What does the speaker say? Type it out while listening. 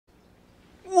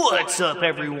What's up,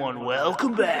 everyone?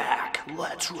 Welcome back.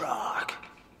 Let's rock.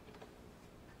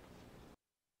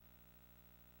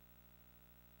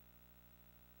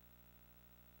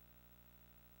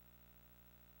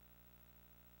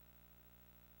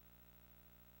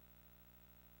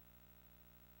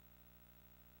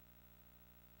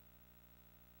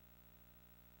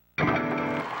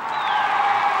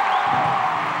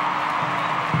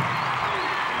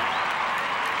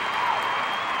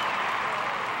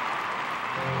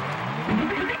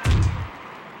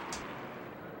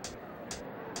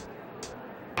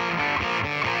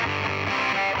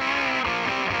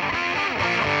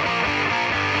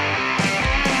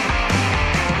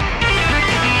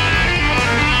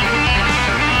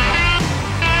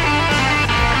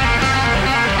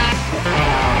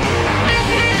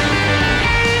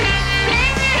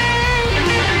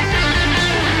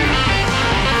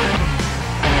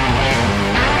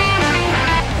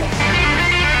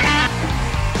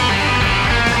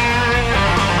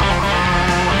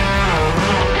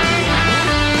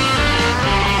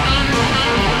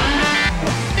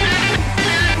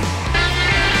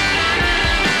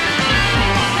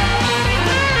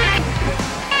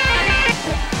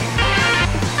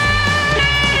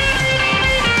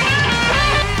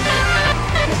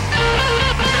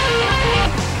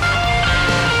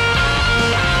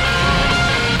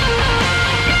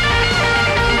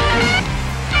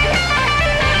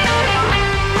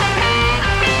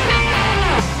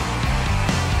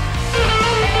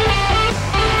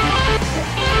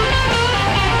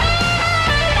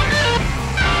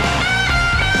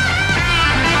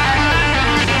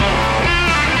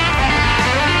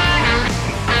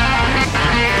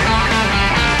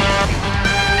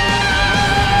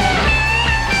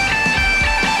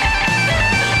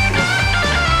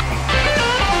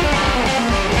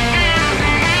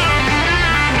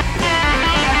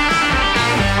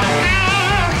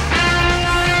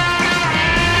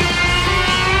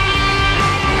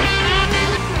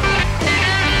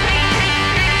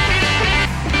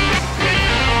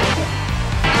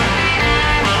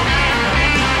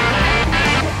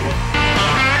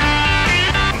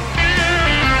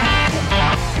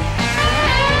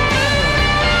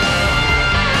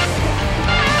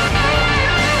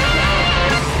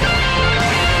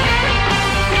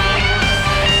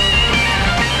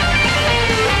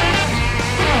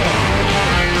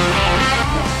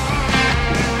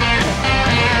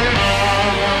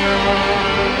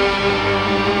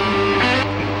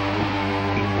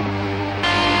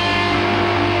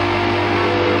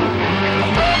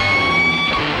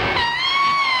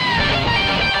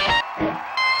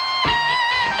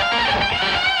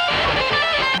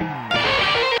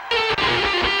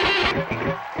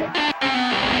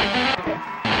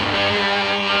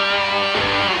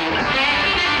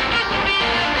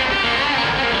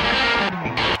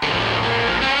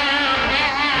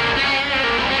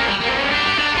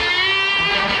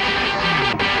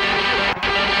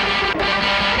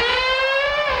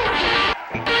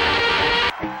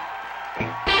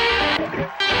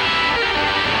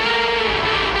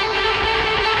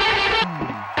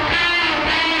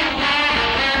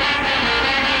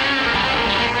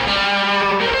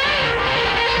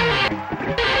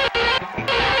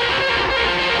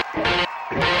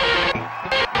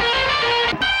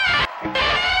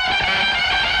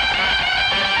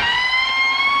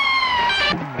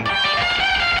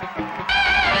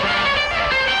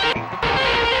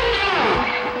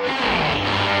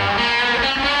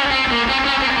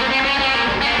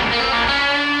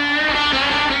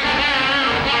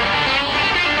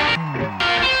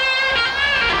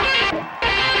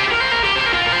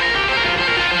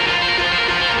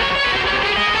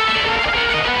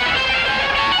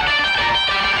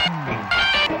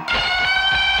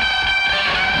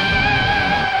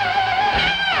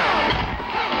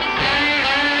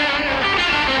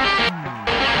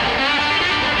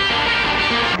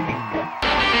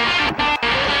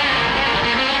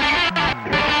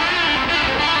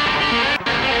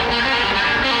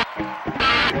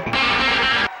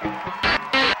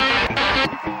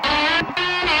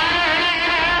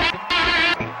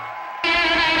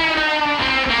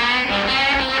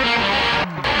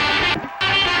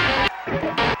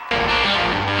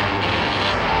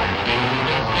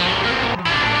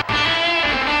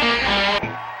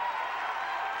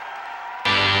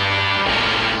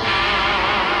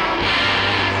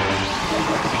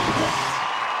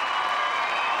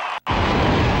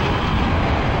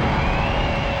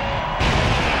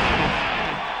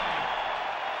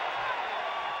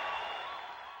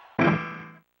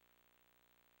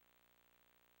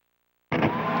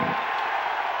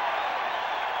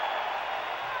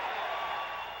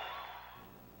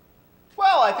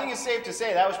 Well, I think it's safe to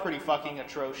say that was pretty fucking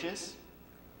atrocious.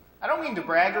 I don't mean to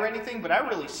brag or anything, but I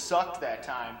really sucked that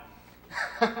time.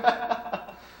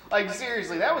 Like,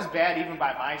 seriously, that was bad even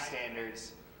by my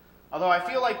standards. Although I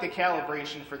feel like the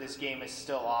calibration for this game is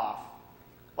still off.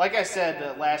 Like I said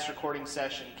the last recording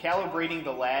session, calibrating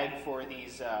the lag for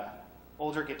these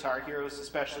older Guitar Heroes,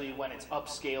 especially when it's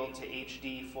upscaled to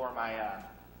HD for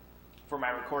my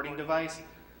recording device,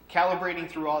 calibrating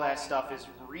through all that stuff is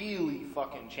really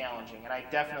fucking challenging, and I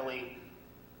definitely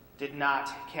did not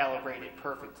calibrate it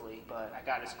perfectly, but I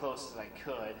got as close as I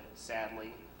could,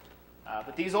 sadly.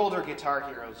 But these older Guitar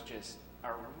Heroes just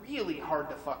are really hard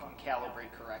to fucking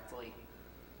calibrate correctly.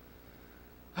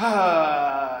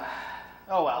 Oh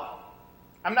well.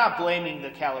 I'm not blaming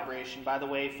the calibration, by the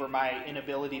way, for my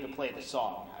inability to play the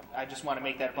song. I just want to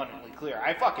make that abundantly clear.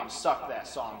 I fucking sucked that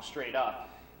song straight up.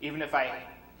 Even if I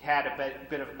had a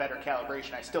bit of a better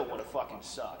calibration, I still would have fucking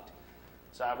sucked.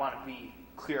 So I want to be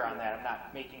clear on that. I'm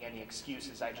not making any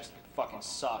excuses. I just fucking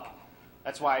suck.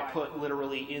 That's why I put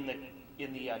literally in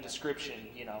the description,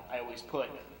 you know, I always put,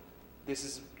 this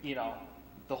is, you know,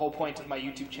 the whole point of my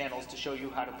YouTube channel is to show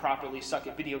you how to properly suck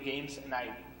at video games, and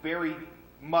I very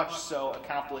much so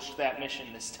accomplished that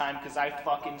mission this time because I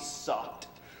fucking sucked.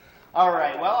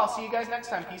 Alright, well, I'll see you guys next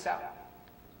time. Peace out.